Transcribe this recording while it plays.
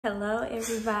Hello,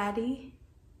 everybody.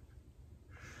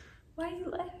 Why are you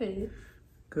laughing?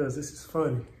 Cause this is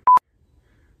funny.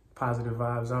 Positive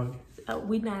vibes on you.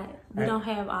 We don't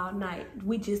have all night.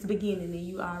 We just beginning and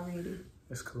you already.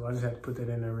 That's cool. I just had to put that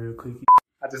in there real quick.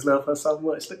 I just love her so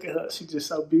much. Look at her. She's just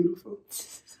so beautiful.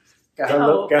 Got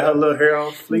her little hair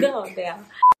on fleek. Go down.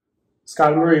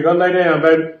 Scotty Marie, go lay down,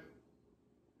 baby.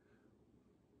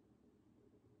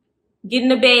 Get in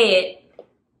the bed.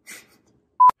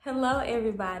 Hello,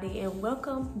 everybody, and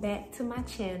welcome back to my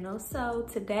channel. So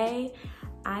today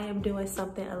I am doing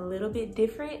something a little bit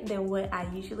different than what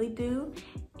I usually do,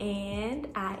 and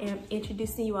I am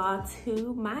introducing you all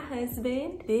to my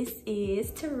husband. This is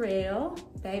Terrell.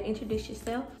 Babe, introduce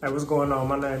yourself. Hey, what's going on?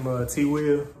 My name is T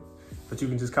Will, but you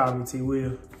can just call me T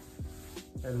Will.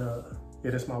 And yeah,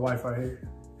 that's my wife right here,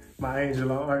 my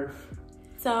angel on earth.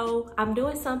 So I'm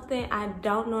doing something I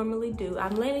don't normally do.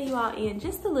 I'm letting you all in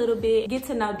just a little bit, get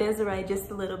to know Desiree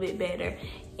just a little bit better.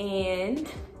 And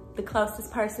the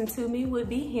closest person to me would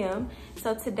be him.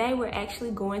 So today we're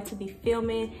actually going to be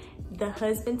filming the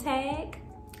husband tag.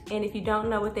 And if you don't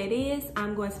know what that is,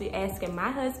 I'm going to be asking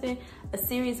my husband a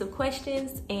series of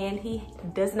questions, and he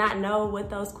does not know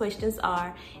what those questions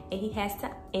are, and he has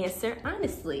to answer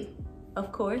honestly,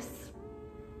 of course.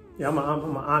 Yeah, I'm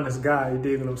an honest guy, you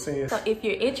dig what I'm saying? So if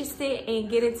you're interested in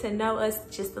getting to know us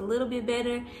just a little bit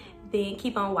better, then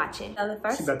keep on watching. So the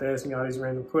first, she's about to ask me all these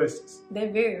random questions.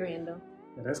 They're very random.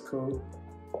 Yeah, that's cool.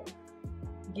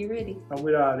 Get ready. I'm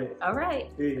with all that. All right.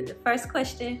 Yeah. The first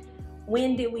question,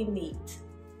 when did we meet?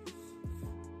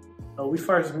 We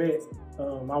first met,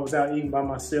 I was out eating by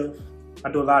myself.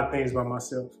 I do a lot of things by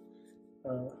myself.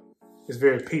 It's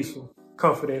very peaceful,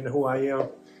 confident in who I am.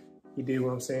 You did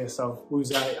what I'm saying. So we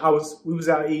was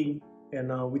out eating,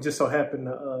 and we just so happened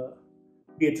to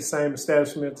be at the same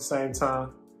establishment at the same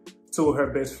time. Two of her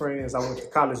best friends I went to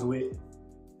college with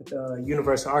at the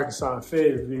University of Arkansas in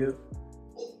Fayetteville.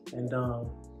 And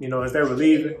you know, as they were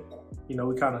leaving, you know,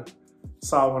 we kind of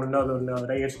saw one another, and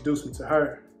they introduced me to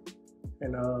her,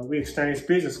 and we exchanged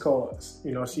business cards.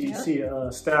 You know, she a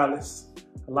stylist,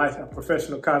 a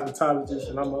professional cosmetologist,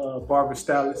 and I'm a barber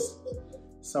stylist.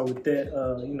 So with that,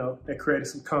 you know, that created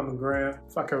some common ground.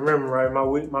 If I can remember right,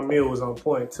 my meal was on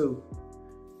point too.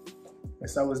 And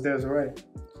so was Desiree.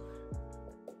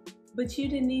 But you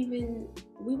didn't even,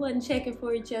 we wasn't checking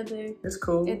for each other. It's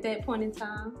cool. At that point in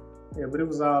time. Yeah, but it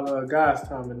was all guys'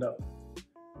 timing up.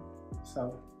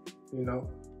 So, you know,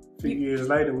 a few years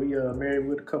later, we married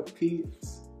with a couple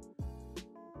kids.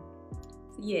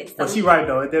 Yes. So but she right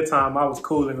though, at that time I was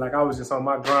cooling, like I was just on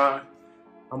my grind.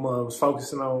 I was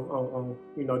focusing on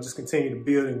you know, just continue to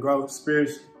build and grow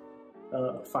spiritually,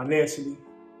 financially,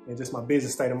 and just my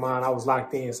business state of mind. I was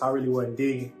locked in, so I really wasn't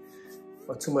digging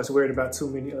or too much worried about too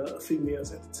many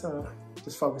females at the time.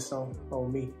 Just focused on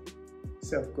me,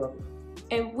 self-growth.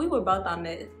 And we were both on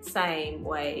the same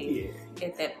wave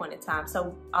at that point in time.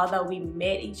 So although we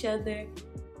met each other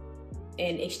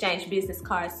and exchanged business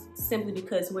cards simply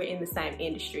because we're in the same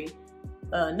industry,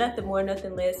 nothing more,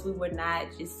 nothing less, we were not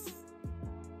just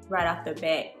right off the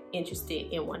bat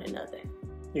interested in one another.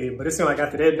 Yeah, but it seemed like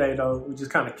after that day though, we just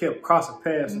kind of kept crossing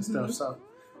paths and stuff. So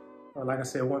like I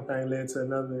said, one thing led to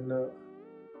another, and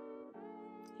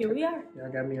here we are. Yeah,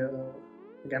 got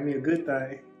me a good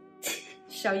thing.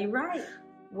 Show you right.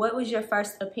 What was your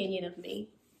first opinion of me?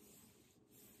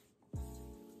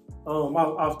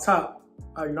 Off top,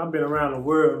 you know, I've been around the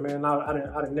world, man. I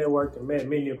done networked and met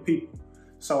many people.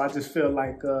 So I just feel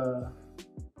like that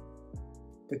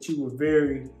you were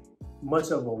very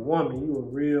much of a woman. You were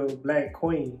a real black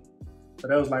queen. So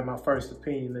that was like my first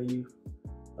opinion of you,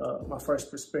 my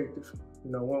first perspective. You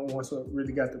know, once we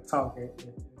really got to talking,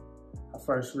 and our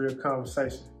first real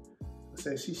conversation. I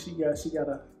said she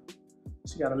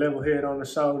got a level head on her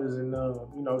shoulders, and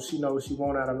you know, she knows what she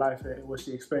want out of life and what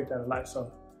she expect out of life.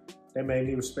 So that made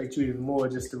me respect you even more,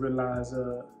 just to realize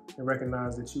and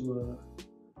recognize that you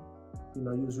you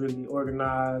know, you was really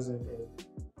organized and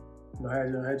you know,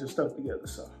 had your stuff together.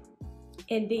 So.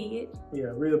 Indeed.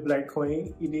 Yeah, real black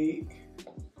queen, you did.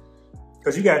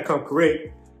 Cause you gotta come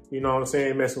correct, you know what I'm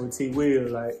saying, messing with T Will,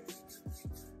 like.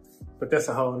 But that's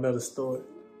a whole nother story.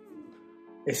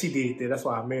 And she did that. That's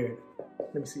why I married her.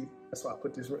 Let me see. That's why I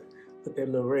put that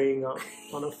little ring on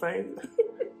her finger.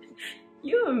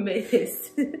 You're a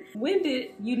mess. When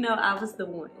did you know I was the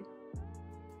one?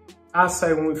 I'd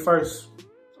say when we first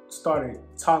started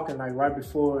talking, like right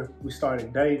before we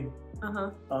started dating.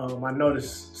 I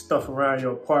noticed stuff around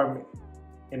your apartment,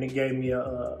 and it gave me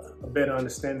a better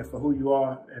understanding for who you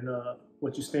are and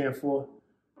what you stand for.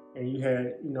 And you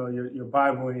had, you know, your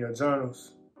Bible and your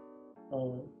journals,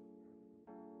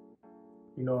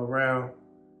 you know, around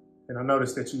And I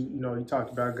noticed that you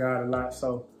talked about God a lot.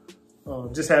 So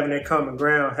just having that common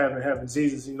ground, having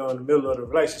Jesus, in the middle of the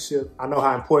relationship, I know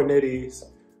how important that is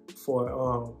for,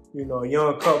 a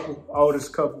young couple,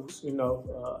 oldest couples,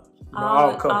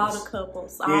 all couples. All the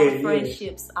couples, all the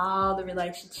friendships, all the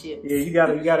relationships. Yeah, you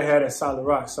gotta have that solid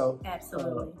rock. So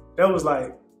absolutely. That was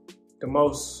like the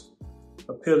most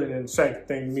appealing and attractive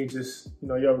thing to me, just,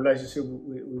 your relationship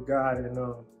with God and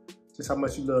just how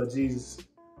much you love Jesus.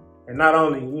 And not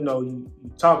only, you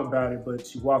talk about it,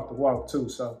 but you walk the walk too.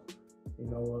 So,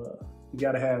 you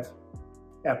gotta have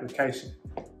application,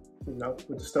 with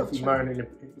the stuff you learning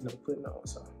and, putting on.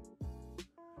 So,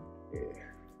 yeah.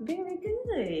 Very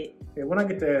good. Yeah, when I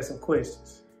get to ask some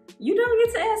questions. You don't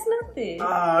get to ask nothing.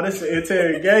 Oh, this is an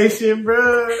interrogation,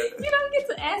 bro. You don't get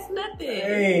to ask nothing.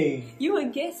 Dang. You a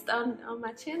guest on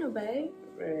my channel, babe.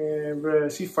 Man, bro,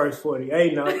 she first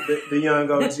 48 now, the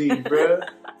young OG, bro.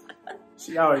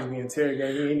 She always be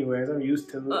interrogating me anyways. I'm used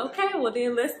to it. Okay, well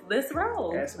then let's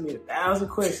roll. Ask me 1,000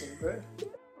 questions, bro.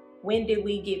 When did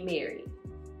we get married?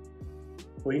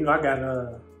 Well, I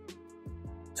got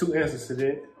 2 answers to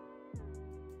that.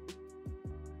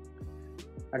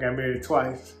 I got married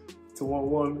twice to one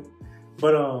woman,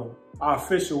 but our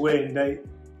official wedding date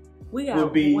will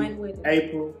be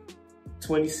April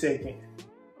 22nd,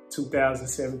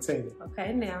 2017.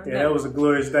 Okay, now. Yeah, that was a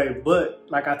glorious day. But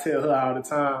like I tell her all the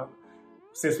time,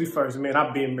 since we first met,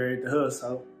 I've been married to her,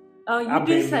 so. Oh, you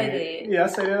did say that. Yeah, I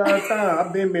say that all the time.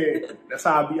 I've been married. That's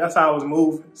how I was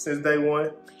moving since day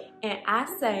one. And I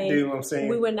say, you know what I'm saying?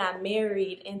 We were not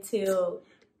married until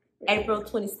April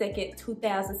 22nd,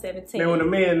 2017. Man, when a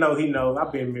man know, he know.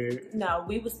 I've been married. No,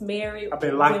 we was married. I've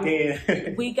been locked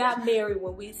in. We got married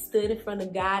when we stood in front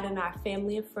of God and our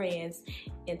family and friends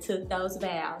and took those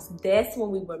vows. That's when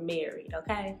we were married,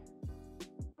 okay?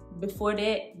 Before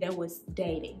that, that was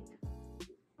dating.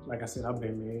 Like I said, I've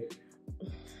been married.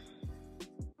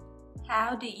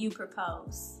 How did you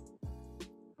propose?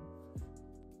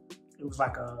 It was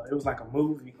like a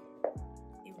movie.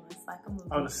 It was like a movie.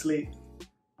 On the slick.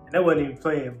 And that wasn't even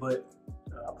playing, but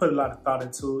I put a lot of thought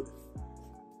into it.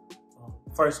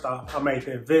 First off, I made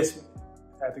the investment.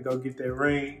 I had to go get that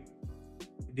ring.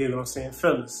 You dig what I'm saying?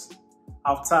 Fellas,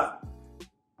 off top,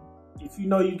 if you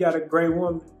know you got a great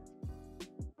woman,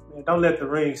 man, don't let the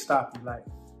ring stop you. Like,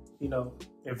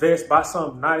 invest, buy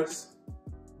something nice,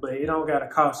 but it don't gotta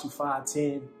cost you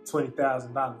 $5,000, $10,000,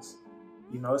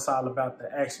 $20,000. It's all about the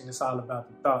action. It's all about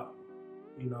the thought,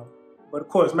 But of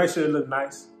course, make sure it look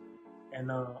nice.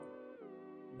 And, I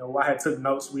had took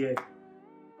notes. We had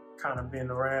kind of been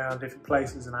around different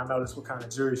places, and I noticed what kind of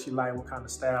jewelry she liked, what kind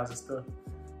of styles and stuff.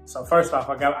 So first off,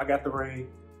 I got the ring,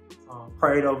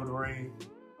 prayed over the ring,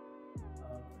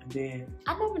 and then.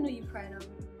 I never knew you prayed over the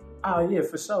ring. Oh yeah,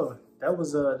 for sure. That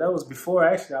was before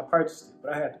actually I purchased it,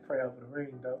 but I had to pray over the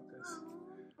ring though, cause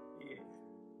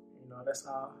that's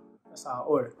how I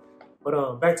ordered.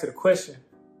 But back to the question.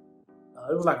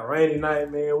 It was like a rainy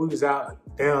night, man. We was out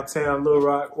downtown Little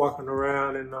Rock walking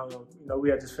around, and we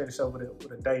had just finished up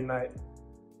with a day night,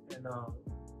 and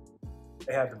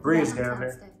they had the bridge down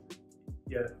there. Day.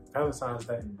 Yeah, Valentine's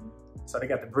Day. Mm-hmm. So they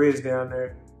got the bridge down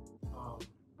there.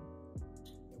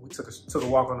 We took a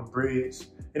walk on the bridge,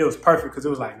 and it was perfect because it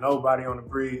was like nobody on the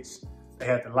bridge. They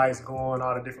had the lights going,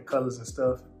 all the different colors and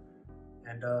stuff,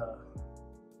 and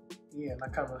and I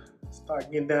kind of started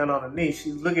getting down on her knee.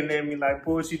 She was looking at me like,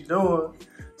 boy, what you doing?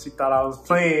 She thought I was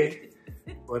playing,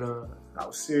 but I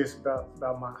was serious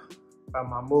about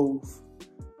my move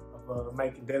of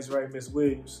making Desiree Miss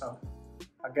Williams. So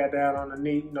I got down on the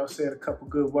knee, said a couple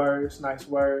good words, nice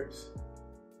words,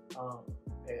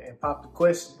 and popped the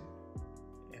question.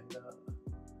 And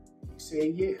he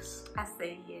said yes. I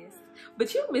said yes.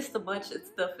 But you missed a bunch of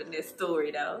stuff in this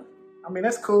story, though. I mean,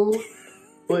 that's cool.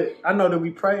 But I know that we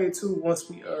prayed too once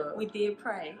we did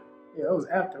pray. Yeah, it was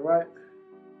after, right?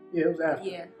 Yeah, it was after.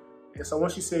 Yeah. And so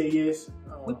once she said yes,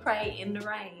 we prayed in the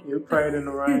rain. Yeah, we prayed in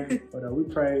the rain. But we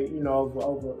prayed,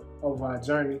 over our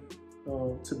journey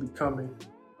to becoming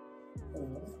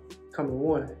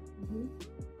one. Mm-hmm.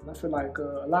 And I feel like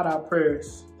a lot of our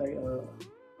prayers they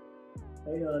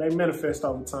manifest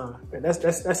over time, and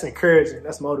that's encouraging.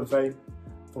 That's motivating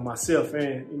for myself,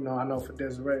 and I know for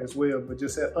Desiree as well. But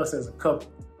just us as a couple,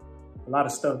 a lot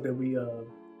of stuff that we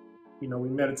we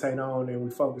meditate on and we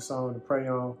focus on and pray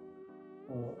on.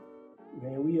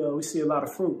 Man, we see a lot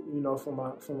of fruit, from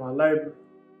our labor,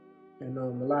 and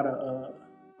a lot of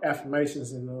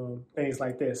affirmations and things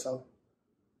like that. So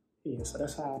yeah, so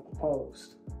that's how I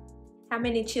proposed. How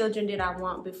many children did I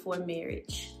want before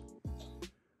marriage?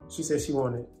 She said she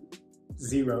wanted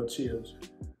 0 children.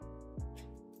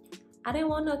 I didn't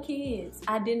want no kids.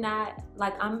 I did not,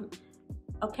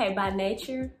 Okay, by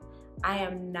nature, I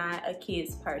am not a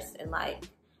kids person. Like,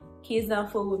 kids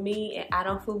don't fool with me and I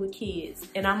don't fool with kids.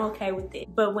 And I'm okay with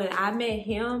it. But when I met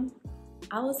him,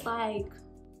 I was like,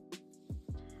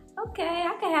 okay,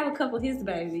 I can have a couple of his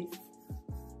babies.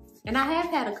 And I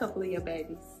have had a couple of your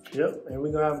babies. Yep, and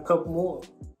we're gonna have a couple more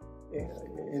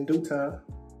in due time.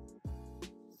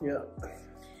 Yep.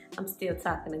 I'm still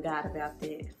talking to God about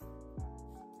that.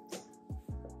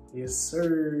 Yes,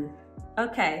 sir.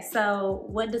 Okay, so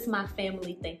what does my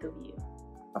family think of you?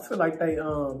 I feel like they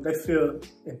feel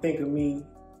and think of me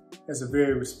as a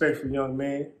very respectful young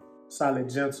man, solid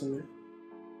gentleman,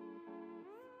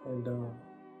 and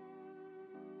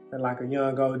like a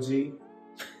young OG.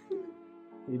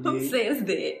 Who says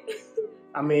that?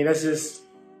 I mean, that's just,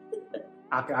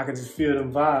 I can just feel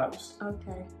them vibes.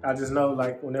 Okay. I just know,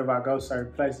 like, whenever I go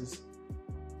certain places,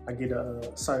 I get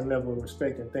a certain level of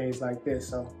respect and things like that.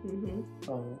 So,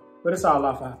 but it's all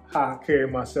off of how I carry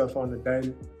myself on the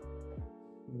daily.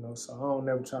 You know, so I don't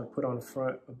never try to put on the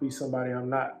front or be somebody I'm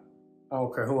not. I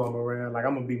don't care who I'm around. Like,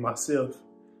 I'm gonna be myself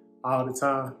all the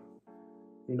time.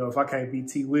 You know, if I can't be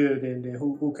T. Will, then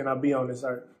who can I be on this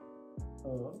earth?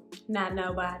 Not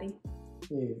nobody.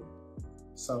 Yeah.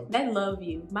 So they love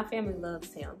you. My family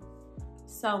loves him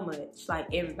so much.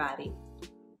 Like, everybody.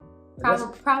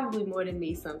 Probably more than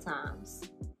me sometimes.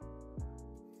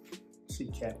 She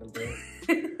capping, bro.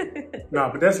 No,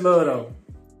 but that's love though.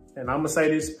 And I'm gonna say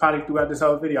this probably throughout this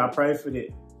whole video. I pray for that.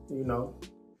 You know,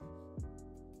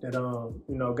 that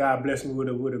you know, God bless me with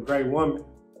a great woman,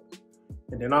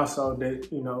 and then also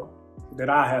that, you know, that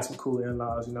I have some cool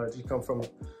in-laws. You know, that you come from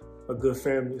a good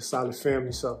family, a solid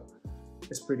family. So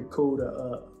it's pretty cool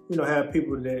to you know, have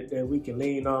people that we can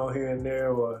lean on here and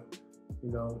there, or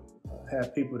you know,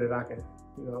 have people that I can,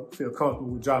 you know, feel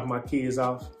comfortable with dropping my kids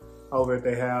off over at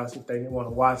their house if they want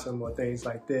to watch them or things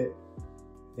like that.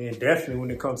 And definitely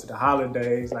when it comes to the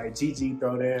holidays, like Gigi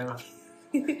throw down.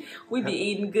 We be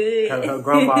eating good. Her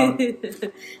grandma,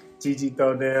 Gigi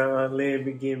throw down, Lynn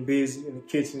be getting busy in the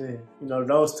kitchen. And, you know,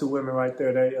 those two women right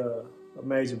there, they a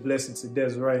major blessing to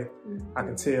Desiree. I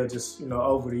can tell just, you know,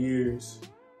 over the years,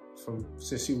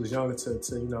 since she was younger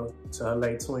to you know, to her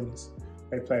late 20s.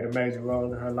 They played a major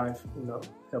role in her life, you know,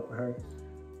 helping her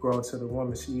grow into the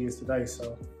woman she is today.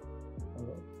 So,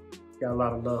 got a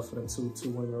lot of love for them two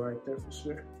women right there for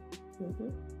sure.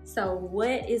 So,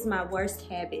 what is my worst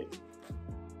habit?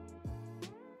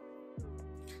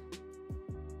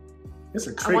 It's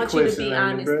a trick question, I want you to be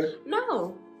honest. Bro.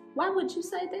 No, why would you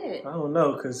say that? I don't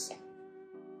know, cause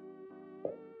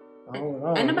I don't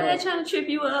know. Ain't nobody trying to trip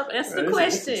you up. That's the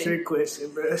question. It's a trick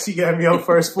question, bro. She got me on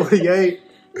first 48.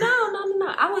 No.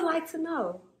 I would like to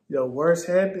know. Your worst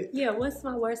habit? Yeah, what's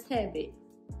my worst habit?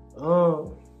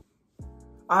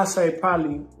 I say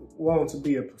probably wanting to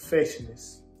be a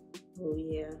perfectionist. Oh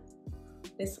yeah,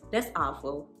 that's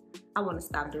awful. I want to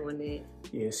stop doing that.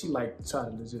 Yeah, she like to try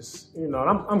to just, you know,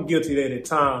 I'm guilty of that at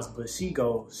times, but she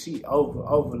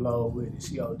overload with it.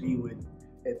 She OD with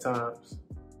it at times,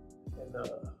 and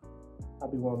I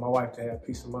be wanting my wife to have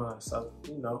peace of mind. So,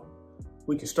 you know,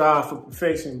 we can strive for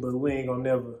perfection, but we ain't gonna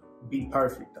never be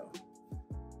perfect though.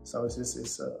 So it's just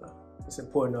it's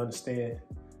important to understand,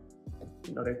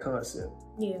 you know, that concept.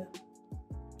 Yeah,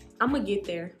 I'm gonna get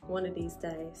there one of these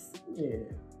days. Yeah.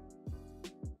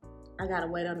 I gotta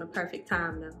wait on the perfect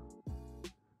time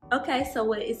though. Okay, so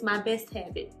what is my best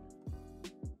habit?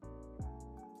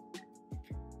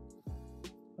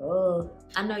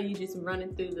 I know you just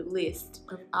running through the list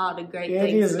of all the great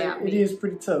things about me. It is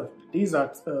pretty tough. These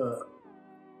are,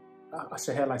 I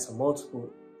should have like some multiple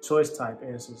choice type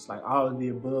answers, like all of the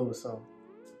above or something.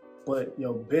 But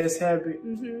your best habit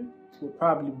would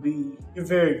probably be, you're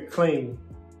very clean.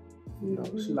 You know,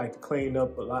 she like to clean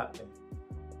up a lot. And,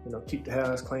 you know, keep the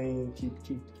house clean, keep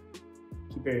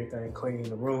everything clean,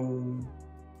 the room.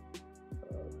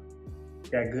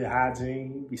 Got good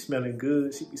hygiene, be smelling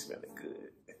good, she be smelling good.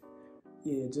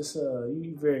 Yeah, just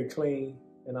you very clean,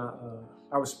 and I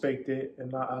respect it,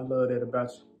 and I love that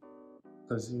about you,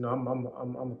 because you know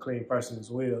I'm a clean person as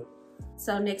well.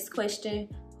 So next question: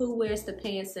 who wears the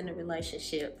pants in a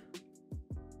relationship?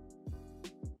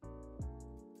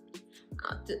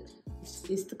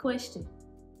 It's the question.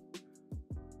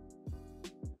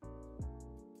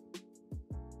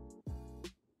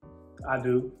 I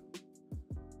do.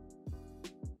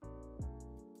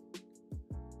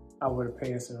 I wear the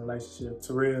pants in a relationship.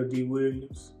 Terrell D.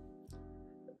 Williams.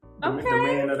 The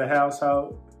man of the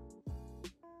household.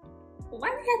 Why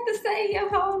do you have to say your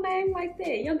whole name like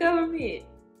that? Your government.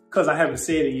 Because I haven't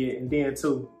said it yet. And then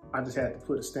too, I just had to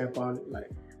put a stamp on it. Like,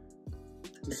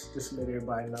 just to let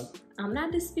everybody know. I'm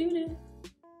not disputing.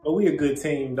 But we a good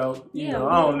team though. You know,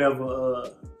 I don't never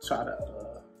try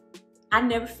to. I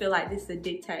never feel like this is a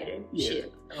dictatorship. Yeah,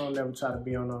 I don't never try to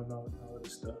be on no other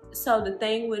stuff. So the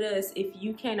thing with us, if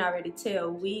you can't already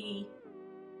tell, we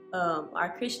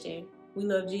are Christian. We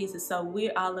love Jesus, so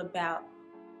we're all about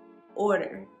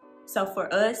order. So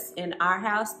for us in our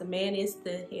house, the man is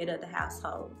the head of the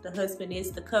household. The husband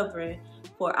is the covering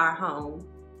for our home.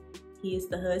 He is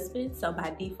the husband, so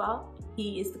by default,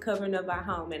 he is the covering of our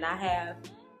home. And I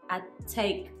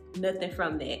take nothing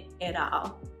from that at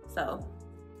all. So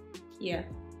yeah,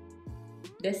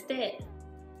 that's that.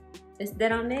 That's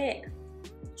that on that.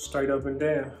 Straight up and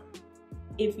down.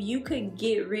 If you could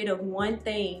get rid of one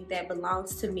thing that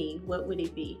belongs to me, what would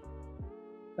it be?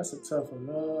 That's a tough one.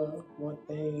 One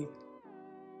thing,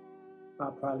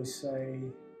 I'll probably say,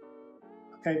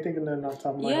 I can't think of nothing off the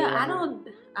top of my head. Yeah,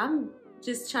 I'm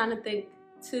just trying to think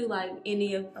too, like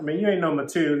any of. I mean, you ain't no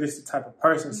materialistic type of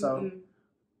person, so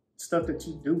stuff that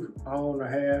you do own or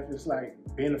have is like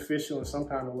beneficial in some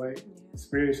kind of way,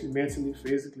 spiritually, mentally,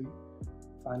 physically,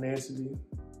 financially,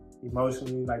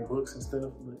 emotionally, like books and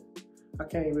stuff. But I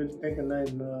can't really think of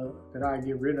nothing that I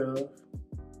get rid of.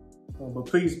 But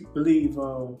please believe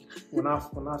when I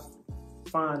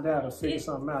find out or figure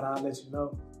something out, I'll let you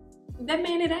know. That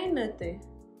man, it ain't nothing.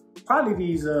 Probably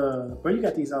these but you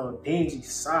got these dingy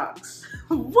socks.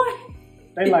 What?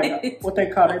 They like what they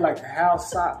call the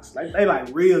house socks. Like they like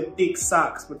real thick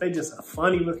socks, but they just a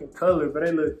funny looking color, but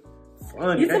they look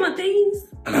funny. You talking about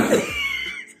these?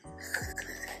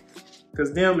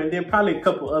 Cause them and then probably a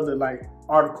couple other like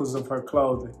articles of her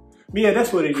clothing. But yeah,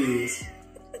 that's what it is.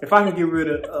 If I can get rid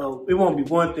of, it won't be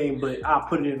one thing, but I'll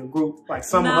put it in a group. Like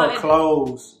some of her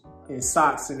clothes and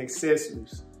socks and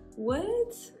accessories.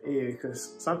 What? Yeah,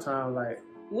 cause sometimes like.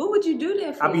 What would you do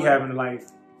that for? I be having to like,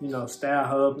 style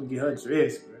her up and get her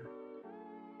dressed, bro.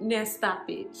 Now stop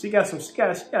it. She got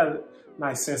a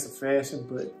nice sense of fashion,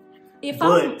 but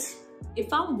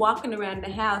if I'm walking around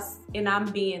the house and I'm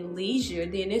being leisure,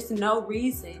 then it's no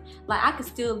reason. Like I could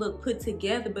still look put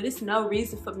together, but it's no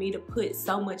reason for me to put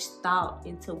so much thought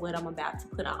into what I'm about to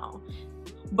put on.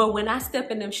 But when I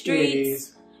step in them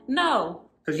streets, no.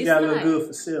 Because you gotta look good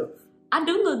for self. I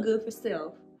do look good for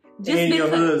self. And your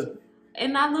husband.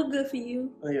 And I look good for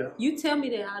you. Oh, yeah. You tell me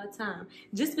that all the time.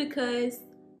 Just because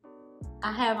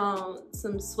I have on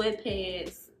some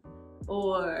sweatpants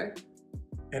or...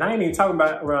 And I ain't even talking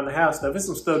about around the house stuff. It's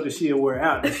some stuff that she'll wear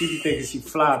out that she be thinking she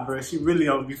fly, bro. She really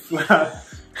don't be fly.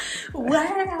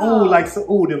 Wow.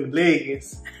 Them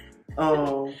leggings.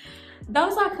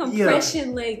 Those are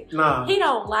compression leggings. Nah. He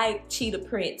don't like cheetah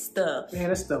print stuff. Man,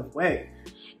 that stuff whack.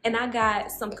 And I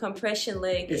got some compression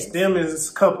leggings. It's them and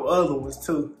a couple other ones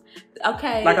too.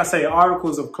 Okay. Like I say,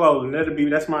 articles of clothing.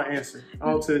 That's my answer.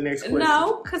 On to the next question.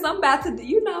 No, because I'm about to,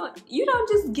 you don't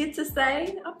just get to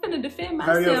say, I'm finna defend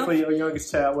myself. Hurry up for your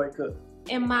youngest child wake up.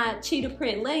 And my cheetah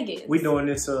print leggings. We doing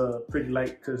this pretty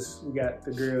late because we got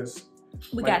the girls.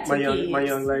 We got two kids. My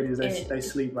young ladies, they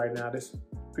sleep right now. That's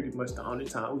pretty much the only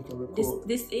time we can record.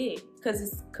 This it, because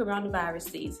it's coronavirus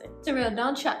season. Surreal,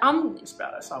 don't try.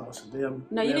 It's almost them.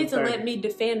 No, you need to let me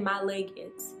defend my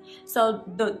leggings. So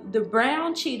the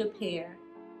brown cheetah pair,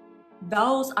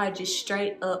 those are just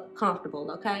straight up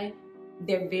comfortable, okay?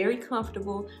 They're very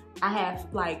comfortable. I have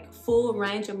like full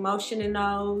range of motion in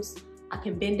those. I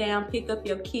can bend down, pick up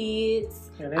your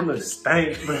kids. Yeah, they look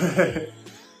stank, bro.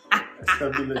 That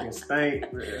stuff be looking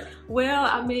stank, bro. Well,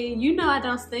 I mean, I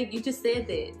don't stink. You just said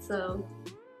that, so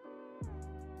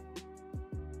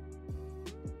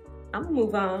I'm gonna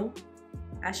move on.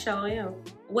 I sure am.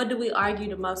 What do we argue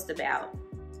the most about?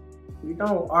 We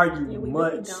don't argue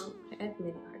much. We don't have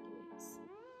many arguments.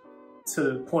 To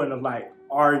the point of like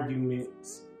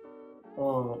arguments.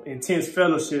 Intense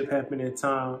fellowship happen at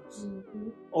times.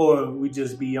 Or we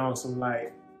just be on some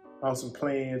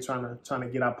plan, trying to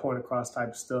get our point across type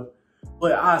of stuff.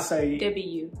 But I say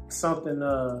W. Something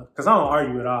because I don't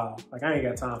argue at all. Like I ain't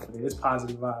got time for this. It's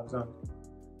positive vibes on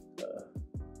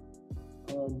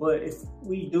it. But if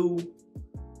we do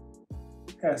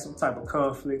have some type of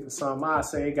conflict or something, I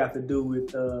say it got to do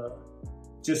with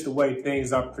just the way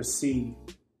things are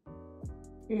perceived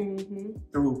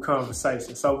through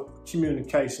conversation. So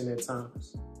communication at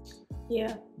times.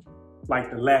 Yeah.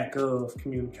 Like the lack of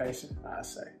communication, I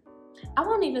say. I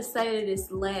won't even say that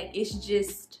it's lack. It's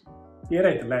just. Yeah, it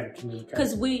ain't the lack of communication.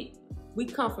 Because we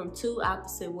come from two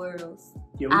opposite worlds.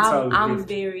 Yeah, I'm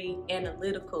very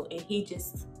analytical, and he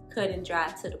just cut and dry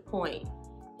to the point.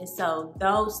 And so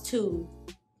those two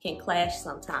can clash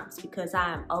sometimes because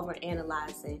I am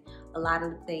overanalyzing a lot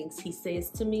of the things he says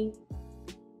to me,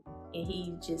 and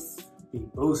he just be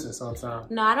boosting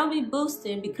sometimes. No, I don't be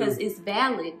boosting because it's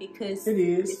valid, because it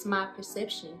is. It's my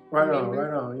perception. Right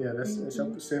remember? on. Yeah, that's your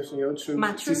perception, your truth.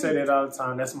 My She truth. say that all the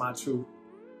time. That's my truth.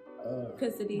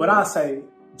 Because it is. But I say,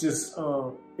 just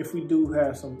if we do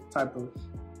have some type of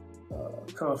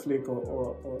conflict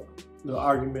or little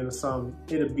argument or something,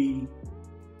 it'll be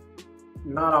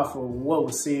not off of what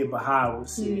was said, but how it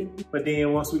was said. But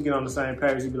then once we get on the same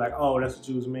page, you'd be like, oh, that's what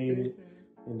you was meaning.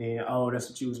 And then, oh, that's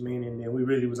what you was meaning. And then we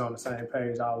really was on the same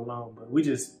page all along. But we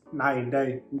just night and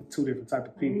day. We two different type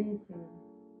of people.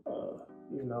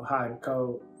 You know, hot and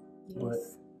cold. Yes. But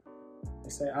they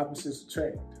say opposites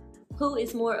attract. Who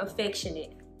is more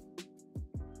affectionate?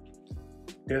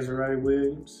 Desiree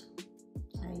Williams.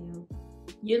 I am.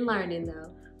 You're learning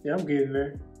though. Yeah, I'm getting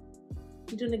there.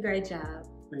 You're doing a great job.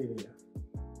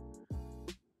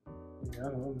 Yeah,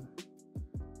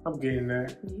 I'm getting there.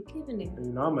 You're getting it.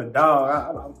 You know, I'm a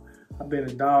dog. I've been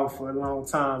a dog for a long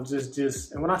time.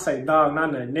 Just, and when I say dog,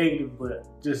 not nothing negative, but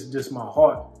just my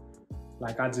heart.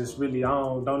 Like I just really,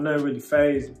 don't nothing really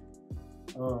faze me.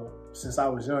 Since I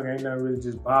was young, ain't nothing really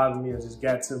just bothered me or just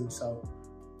got to me. So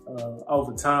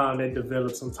over time, they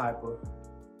developed some type of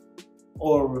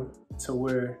aura to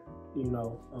where, you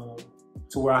know,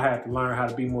 to where I had to learn how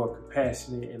to be more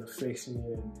compassionate and affectionate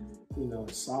and, you know,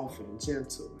 soft and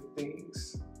gentle and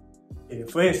things. And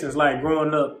for instance, like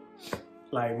growing up,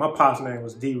 like my pop's name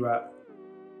was D-Rock.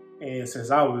 And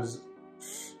since I was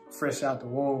fresh out the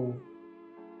womb,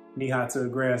 knee-high to a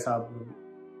grasshopper,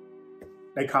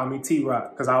 they called me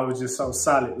T-Rock because I was just so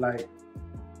solid. Like,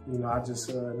 you know, I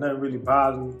just, nothing really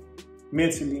bothered me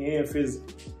mentally and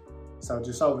physically. So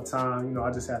just over time, you know,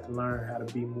 I just had to learn how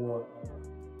to be more,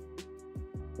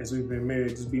 as we've been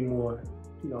married, just be more,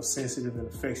 you know, sensitive and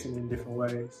affectionate in different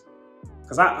ways.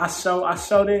 Cause I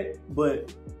showed it,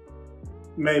 but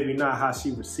maybe not how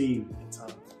she received it at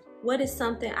times. What is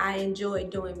something I enjoy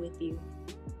doing with you?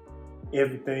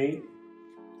 Everything.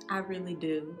 I really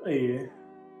do. Yeah.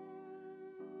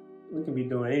 We can be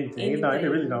doing anything. It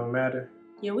really don't matter.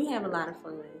 Yeah, we have a lot of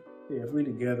fun. Yeah, if we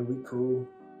together, we cool.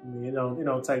 I mean, it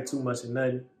don't take too much of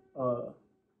nothing. You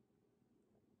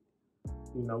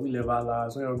know, we live our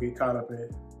lives. We don't get caught up in,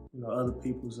 you know, other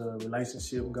people's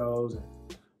relationship goals and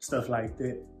stuff like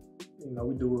that. You know,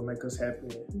 we do what make us happy.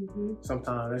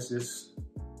 Sometimes that's just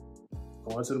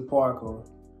going to the park or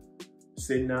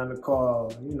sitting down in the car,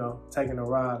 or, you know, taking a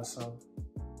ride or something.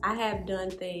 I have done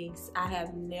things I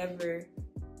have never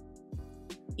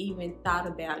even thought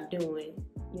about doing,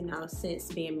 you know,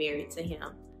 since being married to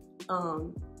him.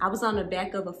 I was on the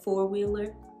back of a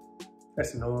four-wheeler.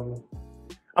 That's normal.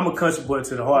 I'm a country boy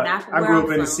to the heart. I grew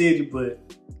up in the city, but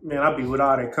man, I be with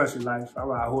all that country life. I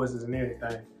ride horses and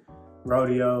everything.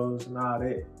 Rodeos and all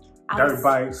that. Dirt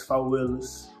bikes,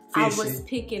 four-wheelers, fishing. I was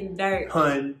picking dirt.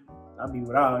 Hunting. I be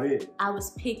with all that. I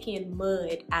was picking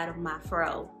mud out of my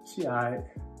fro. She all right.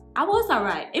 I was all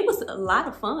right. It was a lot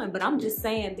of fun, but I'm just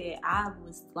saying that I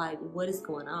was like, what is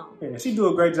going on? Yeah, she do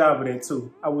a great job of that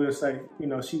too. I will say, you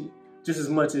know, she, just as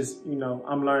much as, you know,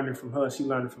 I'm learning from her, she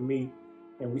learning from me.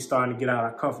 And we starting to get out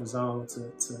of our comfort zone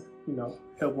to you know,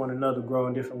 help one another grow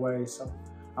in different ways. So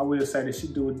I will say that she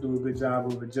do a good job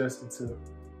of adjusting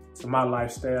to my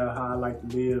lifestyle, how I like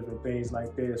to live and things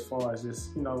like that, as far as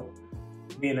just, you know,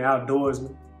 being an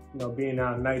outdoorsman, you know, being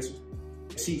out in nature.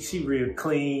 She real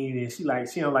clean and she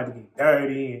don't like to get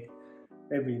dirty, and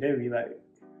they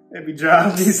be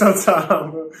driving me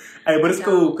sometimes, bro. Hey, but it's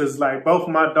cool because like both of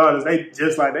my daughters, they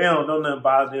just like, they don't know nothing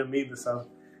bother them either. So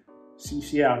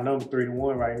she outnumbered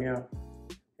 3-1 right now,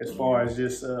 as far as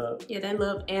just yeah, they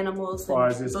love animals. As far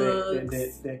as just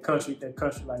bugs. that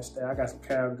country lifestyle. I got some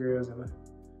cowgirls and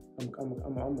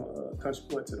I'm a country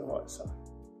boy to the heart. So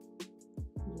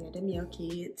yeah, them your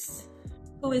kids.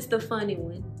 Who is the funny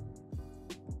one?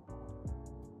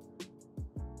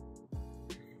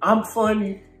 I'm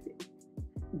funny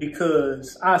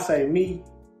because I say me.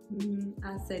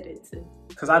 I say that too.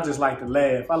 Cause I just like to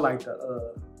laugh. I like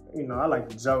to, you know, I like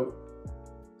to joke.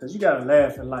 Cause you gotta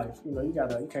laugh in life. You know,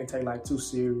 you can't take life too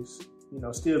serious. You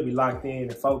know, still be locked in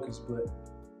and focused, but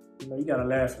you know, you gotta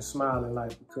laugh and smile in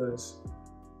life because,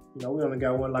 you know, we only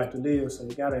got one life to live, so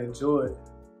you gotta enjoy it.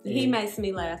 He makes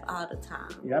me laugh all the time.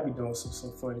 Yeah, I be doing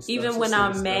some funny stuff. Even when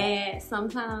I'm mad,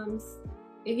 sometimes.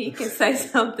 If he can say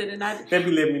something and they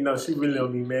be letting me know she really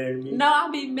don't be mad at me. No, I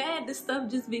be mad. The stuff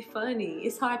just be funny.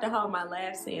 It's hard to hold my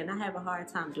laughs in. I have a hard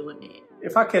time doing that.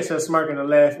 If I catch her smirking and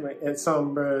laughing at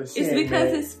something, bro, it's because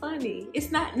mad. It's funny. It's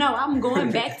not. No, I'm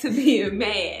going back to being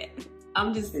mad.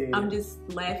 I'm just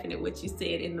laughing at what you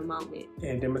said in the moment.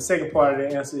 And then my second part of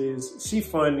the answer is she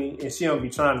funny and she don't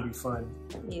be trying to be funny.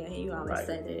 Yeah, you always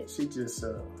say that. She just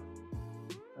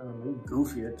You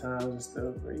goofy at times and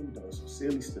stuff, but you doing some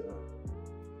silly stuff.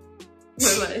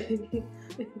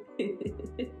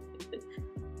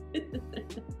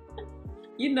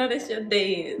 You know that's your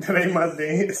dance. That ain't my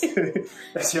dance.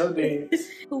 That's your dance.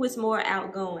 Who is more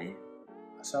outgoing?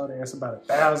 I saw the answer about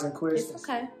 1,000 questions. It's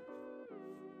okay.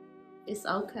 It's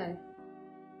okay.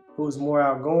 Who's more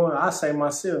outgoing? I say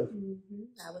myself.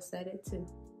 I would say that too.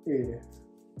 Yeah,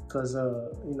 cause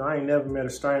you know, I ain't never met a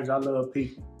stranger. I love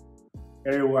people.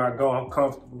 Everywhere I go, I'm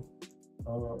comfortable.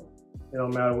 It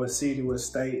don't matter what city, what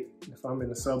state. If I'm in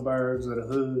the suburbs or the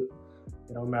hood,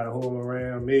 it don't matter who I'm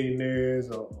around, millionaires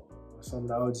or some of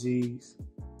the OGs.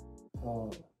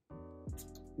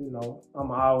 You know,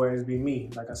 I'ma always be me,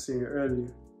 like I said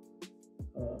earlier,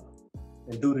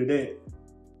 and due to that,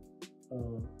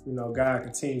 you know, God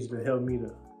continues to help me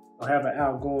to have an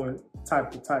outgoing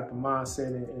type of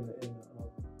mindset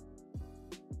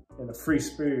and a free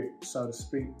spirit, so to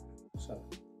speak. So.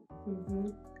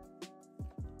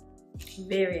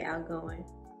 Very outgoing.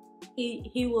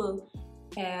 He will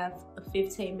have a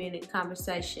 15-minute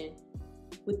conversation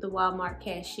with the Walmart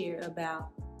cashier about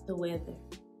the weather.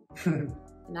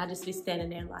 And I just be standing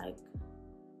there like,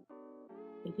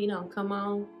 if he don't come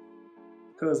on.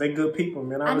 Cause they good people,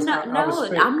 man. I respect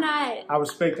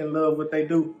and love what they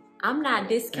do. I'm not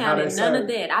discounting none of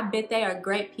that. I bet they are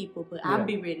great people, but I'll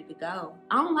be ready to go.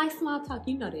 I don't like small talk,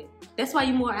 you know that. That's why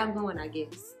you're more outgoing, I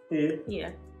guess. Yeah.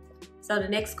 So the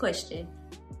next question,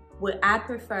 would I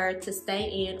prefer to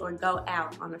stay in or go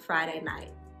out on a Friday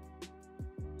night?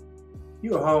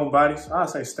 You a homebody, so I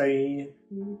say stay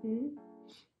in.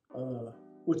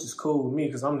 Which is cool with me,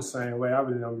 because I'm the same way. I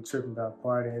really don't be tripping about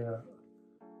partying or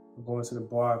going to the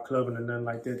bar, clubbing, or nothing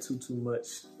like that too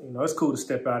much. You know, it's cool to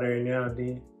step out every now and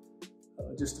then.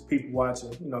 Just the people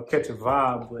watching, you know, catch a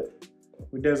vibe. But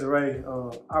with Desiree,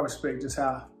 I respect just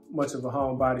how much of a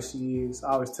homebody she is.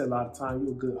 I always tell her all the time,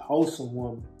 you a good, wholesome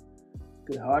woman.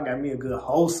 I got me a good,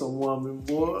 wholesome woman,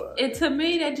 boy. And to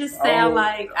me, that just sound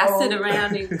like I sit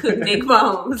around and cook neck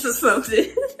bones or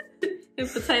something. And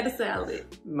potato salad.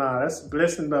 Nah, that's a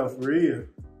blessing though, for real.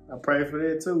 I pray for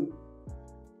that too.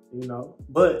 You know,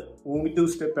 but when we do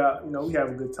step out, you know, we have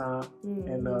a good time.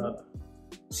 And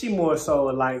she more so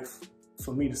like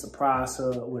for me to surprise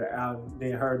her with an outing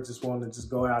than her just wanting to just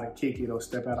go out and kick it or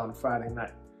step out on a Friday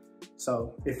night.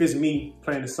 So if it's me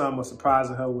planning something or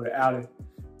surprising her with an outing,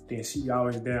 then she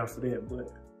always down for that.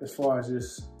 But as far as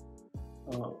just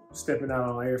stepping out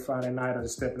on every Friday night or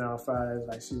just stepping out on Fridays,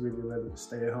 like she really rather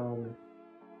stay at home and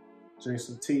drink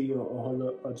some tea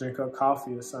or drink her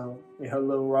coffee or something in her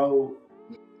little robe.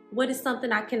 What is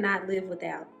something I cannot live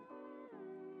without?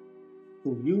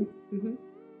 Who, you?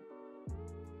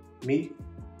 Me?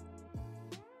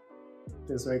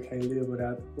 That's why I can't live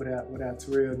without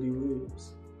Terrell D.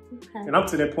 Williams. Okay. And I'm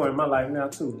to that point in my life now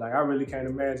too. Like I really can't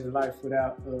imagine life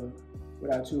without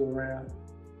you around.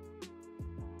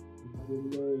 I really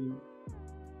love you.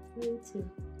 Me too.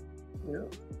 Yeah.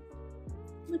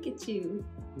 Look at you,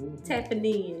 tapping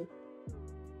in.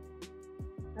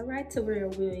 All right, Terrell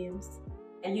Williams.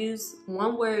 I use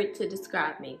one word to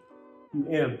describe me. You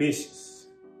ambitious.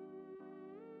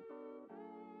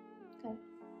 Okay.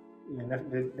 Yeah,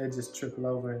 that just trickle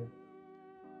over in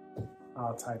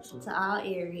all types of. To all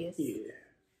areas. Yeah.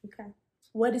 Okay.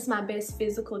 What is my best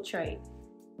physical trait?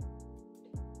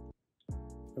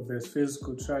 Your best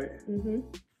physical trait?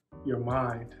 Your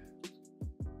mind.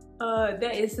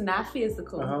 That is not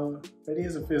physical. That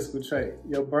is a physical trait.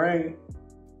 Your brain.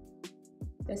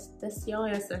 That's your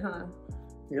answer, huh?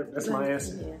 Yep, that's my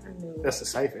answer. Yeah, I knew it. That's a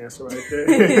safe answer right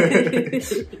there.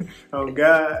 Oh,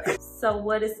 God. So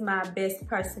what is my best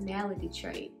personality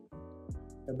trait?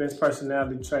 The best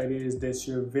personality trait is that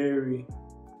you're very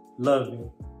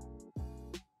loving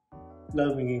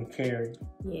and caring.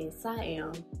 Yes, I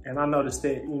am. And I noticed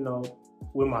that, you know,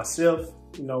 with myself,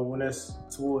 you know, when that's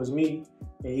towards me,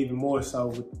 and even more so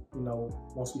with, you know,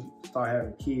 once we start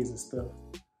having kids and stuff,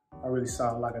 I really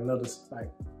saw like another, like,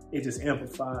 it just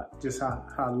amplified just how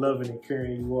loving and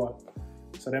caring you are.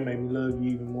 So that made me love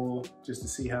you even more, just to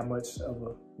see how much of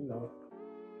a, you know,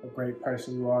 a great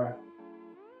person you are,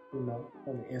 you know,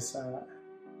 on the inside.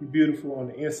 You're beautiful on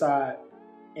the inside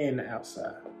and the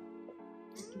outside.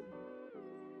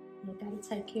 You gotta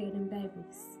take care of them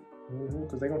babies.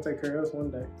 Because they're gonna take care of us one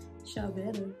day. Sure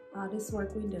better. All this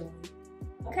work we doing.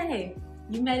 Okay,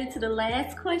 you made it to the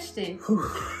last question.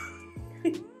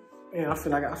 Man, I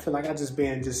feel like I just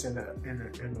been just in a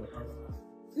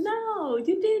No,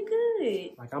 you did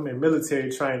good. Like I'm in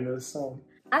military training or something.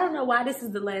 I don't know why this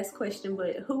is the last question,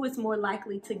 but who is more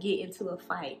likely to get into a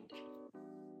fight?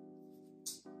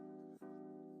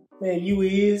 Man, you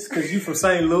is, because you from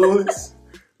St. Louis.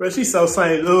 Bro, she's so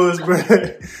St. Louis, bro.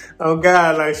 Oh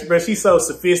God, like, bro, she's so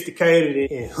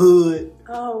sophisticated and hood.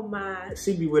 Oh my.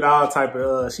 She be with all type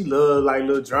of, she love like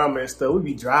little drama and stuff. We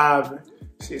be driving.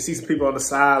 She see some people on the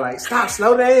side like, stop,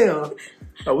 slow down.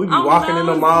 Or we be walking in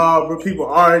the mall, bro, people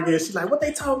arguing. She's like, what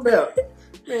they talking about?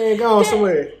 Man, go on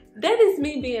somewhere. That is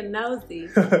me being nosy.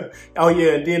 Oh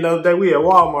yeah, and then the other day we at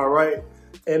Walmart, right?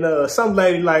 And some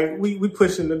lady, like, we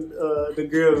pushing the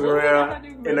girls around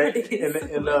in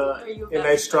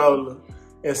they stroller.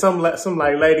 And some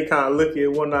like lady kind of look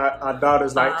at one of our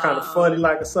daughters like kind of funny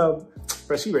like or something.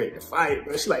 Bro, she ready to fight,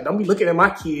 bro. She like, don't be looking at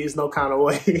my kids no kind of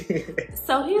way.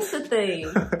 So here's the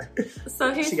thing.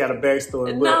 She got a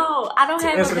backstory. No, I don't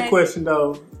have a backstory. To answer the question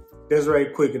though,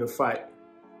 Desiree quicker to fight.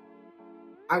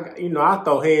 I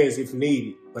throw hands if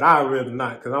needed, but I'd rather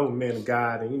not because I'm a man of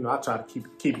God and, I try to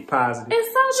keep it positive. And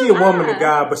so she a woman of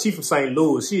God, but she from St.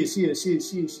 Louis. She so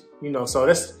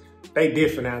they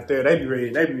different out there. They be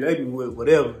ready. They be with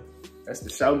whatever. That's the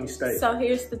show me state. So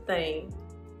here's the thing,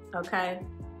 okay?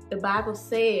 The Bible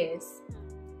says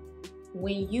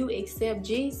when you accept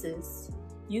Jesus,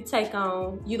 you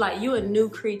you're a new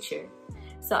creature.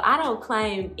 So I don't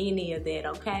claim any of that,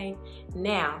 okay?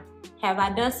 Now, have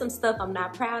I done some stuff I'm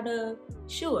not proud of?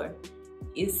 Sure.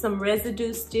 Is some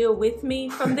residue still with me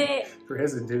from that?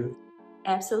 Residue.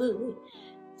 Absolutely.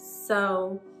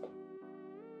 So,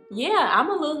 yeah, I'm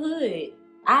a little hood.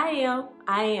 I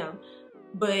am.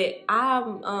 But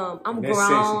I'm grown. That's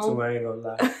sexy too, I ain't gonna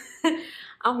lie.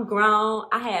 I'm grown.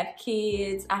 I have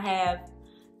kids. I have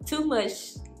too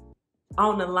much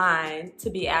on the line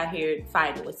to be out here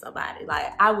fighting with somebody.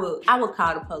 Like I would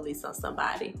call the police on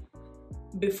somebody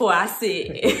before I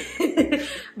sit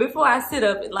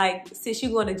up like, since you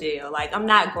going to jail. Like, I'm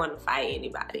not going to fight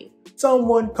anybody.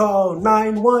 Someone call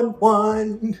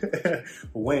 911.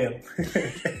 Wham.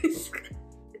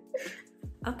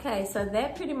 Okay, so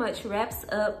that pretty much wraps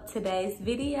up today's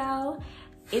video,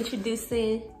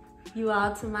 introducing you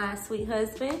all to my sweet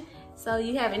husband. So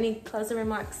you have any closing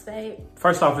remarks, babe?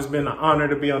 First off, it's been an honor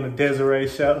to be on the Desiree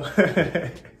show.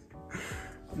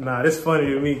 Nah, it's funny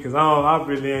to me because I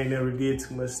really ain't never did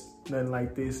too much, nothing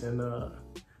like this. And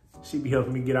she be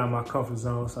helping me get out of my comfort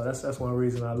zone. So that's one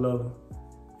reason I love her.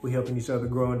 We helping each other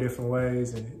grow in different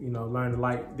ways and, learn to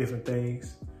like different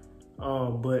things.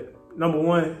 But number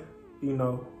one,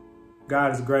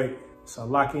 God is great. So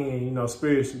lock in,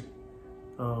 spiritually.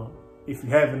 If you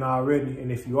haven't already, and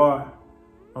if you are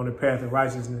on the path of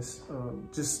righteousness,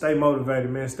 just stay motivated,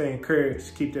 man. Stay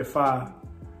encouraged. Keep that fire.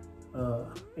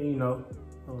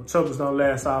 Troubles don't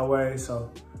last always, so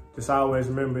just always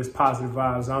remember it's positive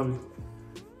vibes only.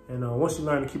 And once you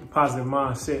learn to keep a positive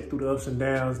mindset through the ups and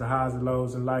downs, the highs and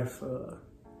lows in life,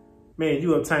 man,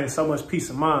 you obtain so much peace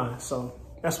of mind. So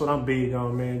that's what I'm big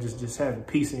on, man. Just having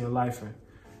peace in your life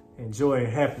and joy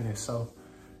and happiness. So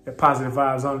that positive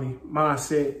vibes only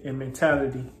mindset and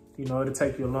mentality, it'll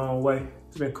take you a long way.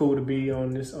 It's been cool to be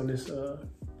on this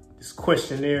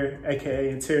questionnaire, aka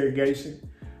interrogation.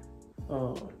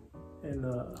 It's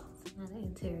not an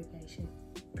interrogation.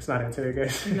 It's not an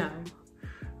interrogation? No.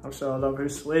 I'm sure all over here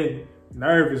sweating.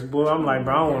 Nervous, boy. I'm like,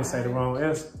 bro, I don't want to say the wrong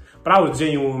answer. But I was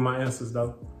genuine with my answers,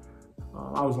 though.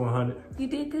 I was 100. You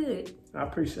did good. I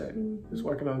appreciate it. Just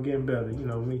working on getting better,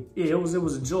 me. Yeah, it was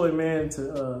a joy, man,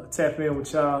 to tap in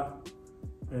with y'all.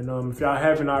 And if y'all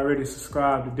haven't already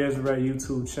subscribed to Desiree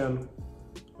YouTube channel,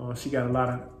 she got a lot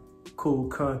of cool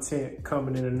content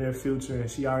coming in the near future, and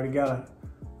she already got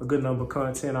a good number of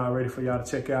content already for y'all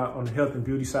to check out on the health and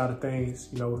beauty side of things,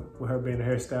 with her being a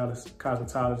hairstylist,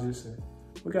 cosmetologist, and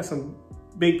we got some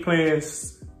big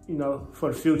plans,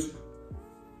 for the future.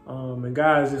 And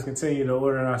God is just continue to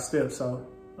order our steps. So,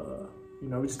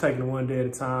 we're just taking it one day at a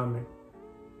time, and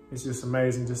it's just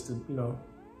amazing just to,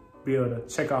 be able to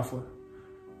check off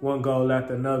one goal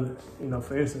after another.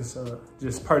 For instance,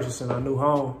 just purchasing our new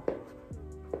home,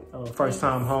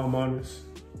 first-time homeowners.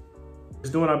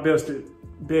 Just doing our best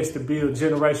to build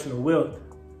generational wealth.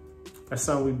 That's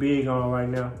something we big on right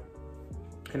now.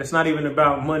 And it's not even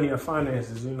about money or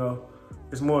finances,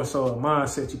 It's more so a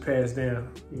mindset you pass down,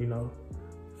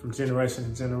 from generation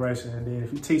to generation. And then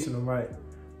if you're teaching them right,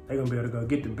 they're gonna be able to go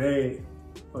get the bag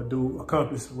or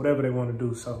accomplish whatever they want to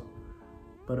do. So,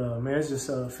 but man, it's just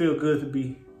feel good to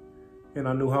be in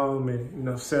our new home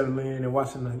and, settling in and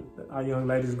watching our young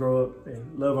ladies grow up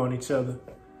and love on each other.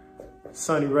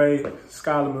 Sunny Ray,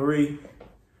 Skylar Marie,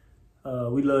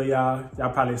 we love y'all.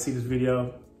 Y'all probably see this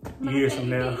video years from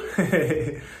now.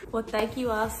 Well, thank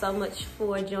you all so much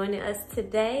for joining us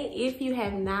today. If you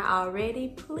have not already,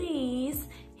 please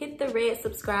hit the red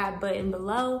subscribe button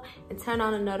below and turn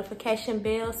on the notification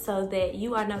bell so that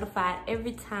you are notified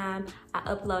every time I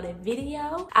upload a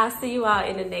video. I'll see you all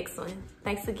in the next one.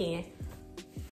 Thanks again.